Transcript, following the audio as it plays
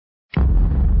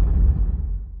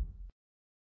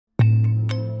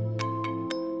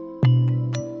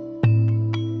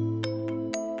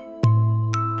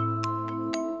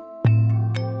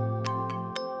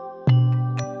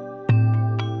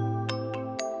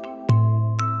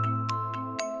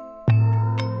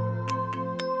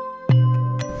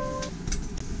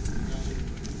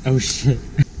Oh shit.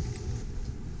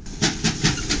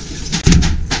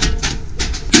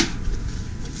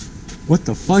 What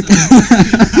the fuck?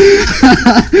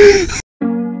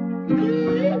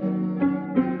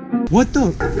 What the?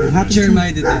 What happened?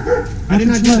 Jeremiah did that. I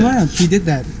didn't do that. He did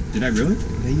that. Did I really?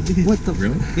 Yeah, you did. What the?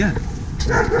 Really? Yeah.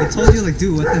 I told you, like,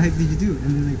 dude, what the heck did you do?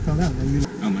 And then they fell out. And you're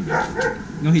like, Oh my god.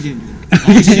 no, he didn't.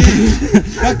 Oh shit.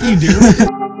 Fuck you, dude.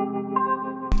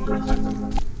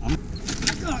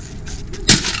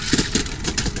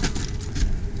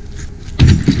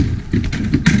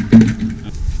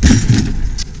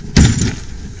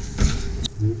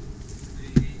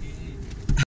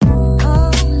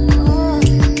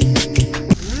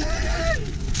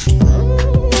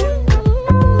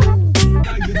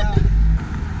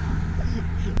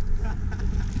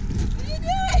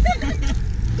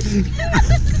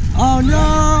 Oh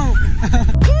no!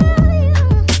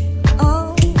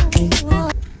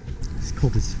 It's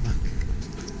cold as fuck.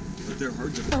 But they're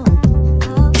hard to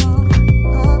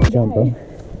Jump, bro.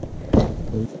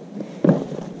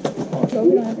 Bro,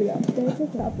 we don't have to go. They have to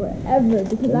stop wherever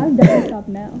because I'm done to stop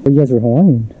now. You guys were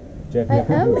Hawaiian. I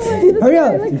am going. Hurry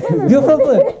up! Do a front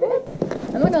flip!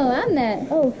 I'm not gonna land that.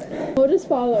 Oh. We'll just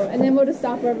follow and then we'll just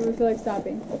stop wherever we feel like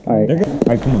stopping. Alright.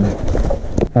 Alright, come on.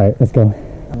 Alright, let's go.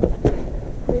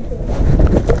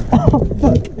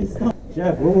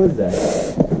 Jeff, what was that?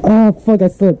 Oh, fuck, I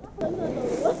slipped.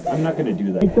 I'm not gonna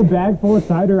do that. Take the bag full of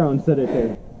cider out and set it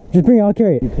there. Just bring it, I'll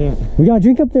carry it. You can't. We got a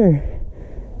drink up there.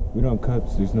 We don't have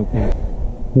cups. There's no point.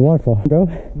 The waterfall, bro.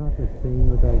 Not the thing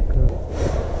without cups.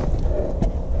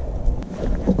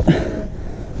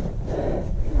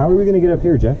 How are we gonna get up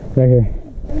here, Jeff? Right here.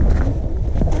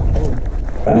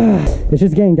 It's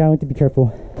just getting down, we have to be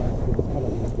careful.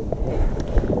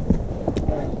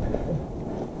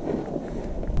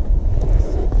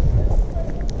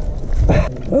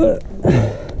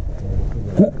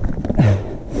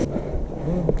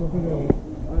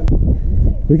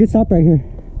 We could stop right here.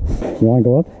 You wanna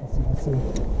go up?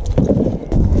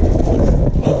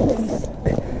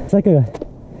 It's like a...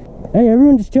 Hey,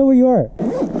 everyone just chill where you are.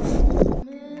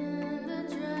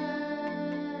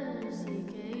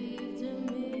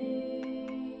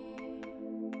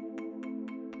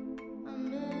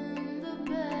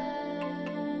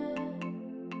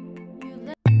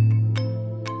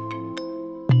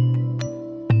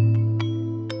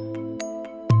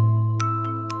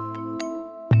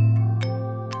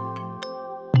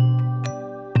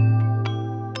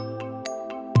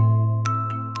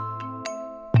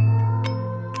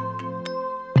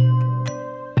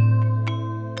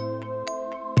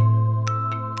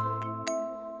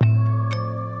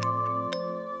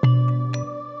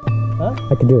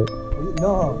 I can do it.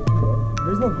 No.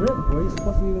 There's no grip. Where are you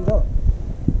supposed to even go?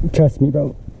 Trust me,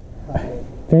 bro.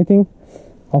 If anything,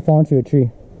 I'll fall into a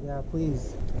tree. Yeah,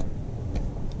 please.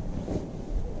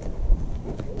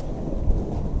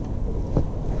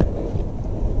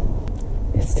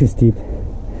 It's too steep.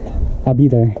 I'll be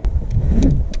there.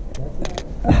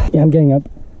 Yeah, I'm getting up.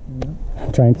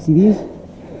 I'm trying. See these?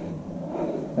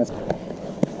 That's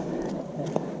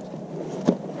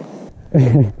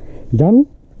You got me?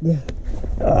 Yeah.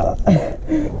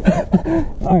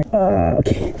 Alright.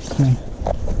 Okay.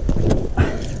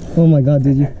 Oh my god,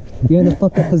 dude. You're in the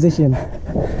fucked up position.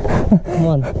 Come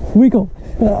on. Wiggle.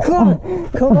 Come on.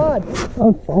 Come on.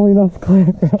 I'm falling off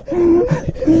cliff.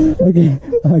 Okay.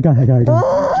 I got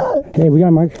it. Hey, we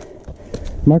gotta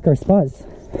mark our spots.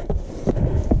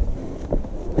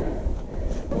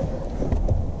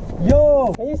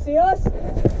 Yo! Can you see us?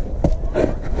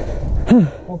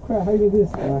 Oh crap, how do you do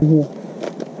this?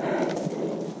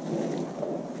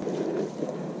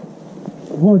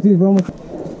 Whoa, dude, we're almost...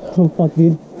 Oh, fuck,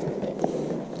 dude.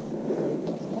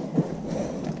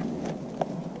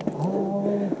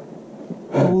 Oh,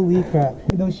 holy crap.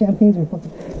 Those champagnes are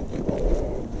fucking...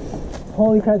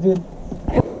 Holy crap, dude.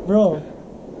 Bro.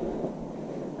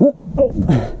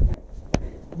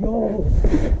 Yo.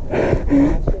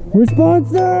 We're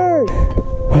sponsored!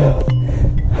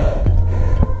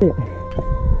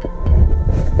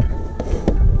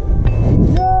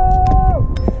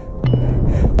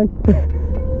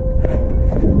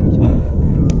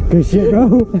 Good shit, bro.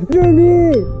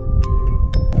 Jeremy!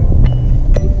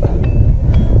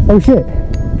 Oh shit.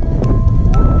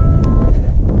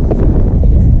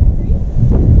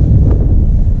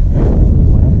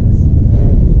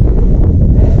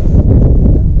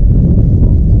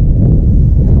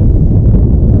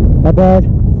 My bad.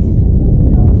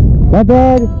 My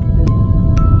bad.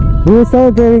 We were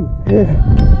celebrating.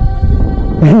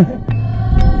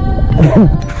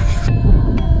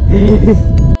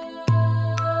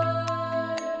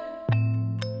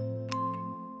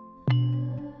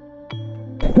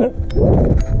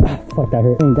 that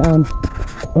hurt. Laying down.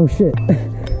 Oh shit.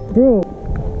 Bro.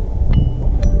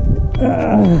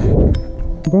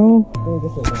 Bro.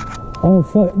 Oh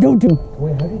fuck. Don't do.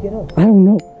 Wait, how do you get up? I don't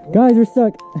know. Guys, we're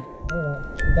stuck.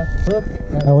 That's rough.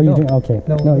 Oh, what are you doing? Okay.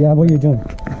 No, yeah, what are you doing?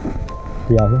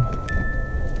 We out here.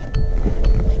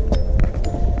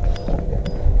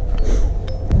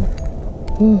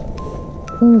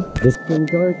 It's getting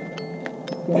dark.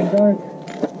 It's getting dark.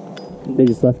 They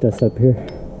just left us up here.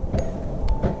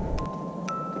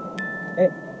 Hey.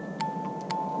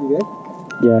 You good?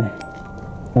 Yeah.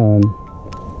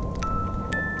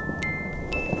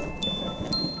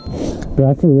 But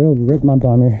I for real ripped my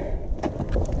bomber.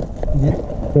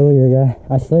 Earlier, yeah.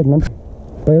 I slid, remember?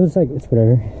 But it was like, it's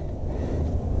whatever.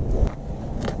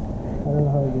 I don't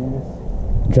know how we're doing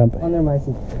this. Jump. On there,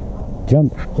 Micey.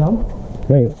 Jump. Jump?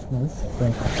 Wait. Nice.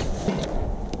 Right.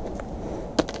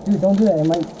 Dude, don't do that. It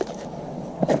might.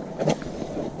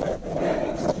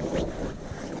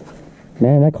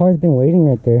 Man, that car's been waiting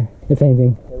right there, if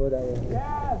anything. Yeah, go that way.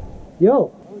 Yeah.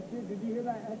 Yo! Oh shit, did you hear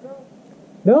that echo?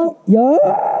 No!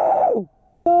 Yo!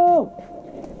 No!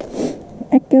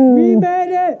 Echo! We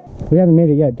made it! We haven't made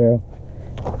it yet, Daryl.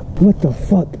 What the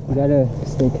fuck? You gotta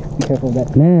stick. Be careful of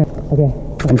that. Man. Okay.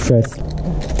 I'm stressed.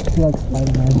 You're like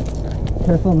Spider-Man.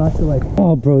 Careful not to like.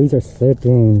 Oh, bro, these are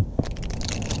slipping.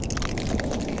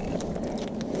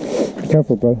 Be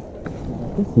careful, bro.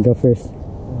 You go first.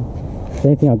 If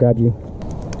anything, I'll grab you.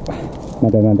 My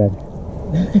bad, my bad.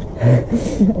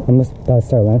 I'm just about to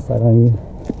start landslide on you.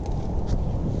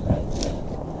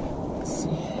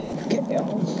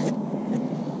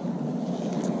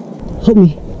 Help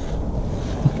me.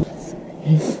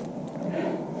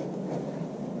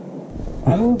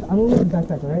 I'm gonna leave the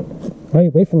backpack, alright?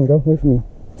 Wait for me, bro. Wait for me.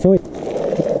 So wait.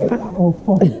 Oh,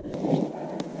 fuck.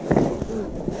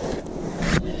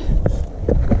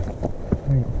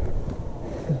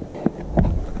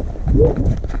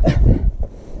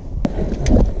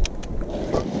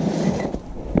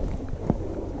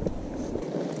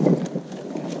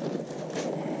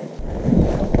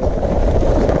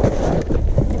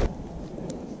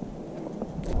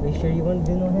 Are you sure you want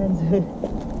to do no hands?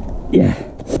 Yeah.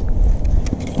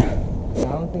 I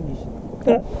don't think you should.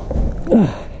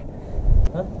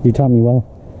 You taught me well.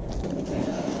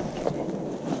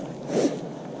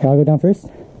 Here, I'll go down first.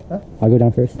 Huh? I'll go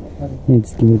down first. Okay. You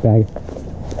just give me the bag.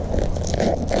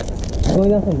 Going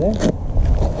down from there?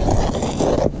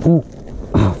 Oh,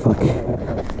 fuck.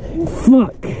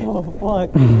 Fuck! Oh, fuck.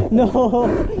 No!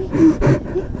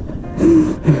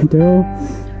 Daryl.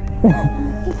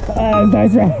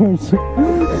 Nice range.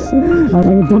 I'm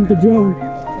gonna dump the drone.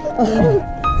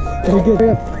 You're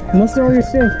good. Muster all your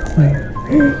strength.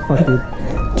 Fuck, dude.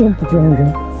 Jump the drone, bro.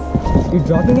 You're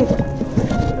dropping it?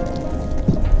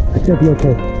 It'll be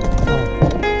okay.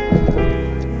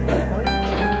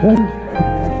 What?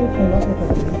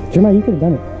 Jeremiah, you could have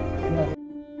done it.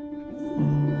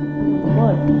 Come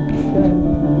on.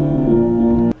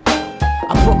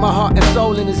 I put my heart and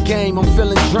soul in this game. I'm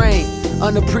feeling drained,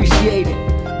 unappreciated,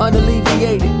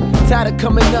 unalleviated. Tired of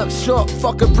coming up short,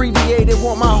 fuck abbreviated.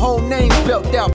 Want my whole name spelled out.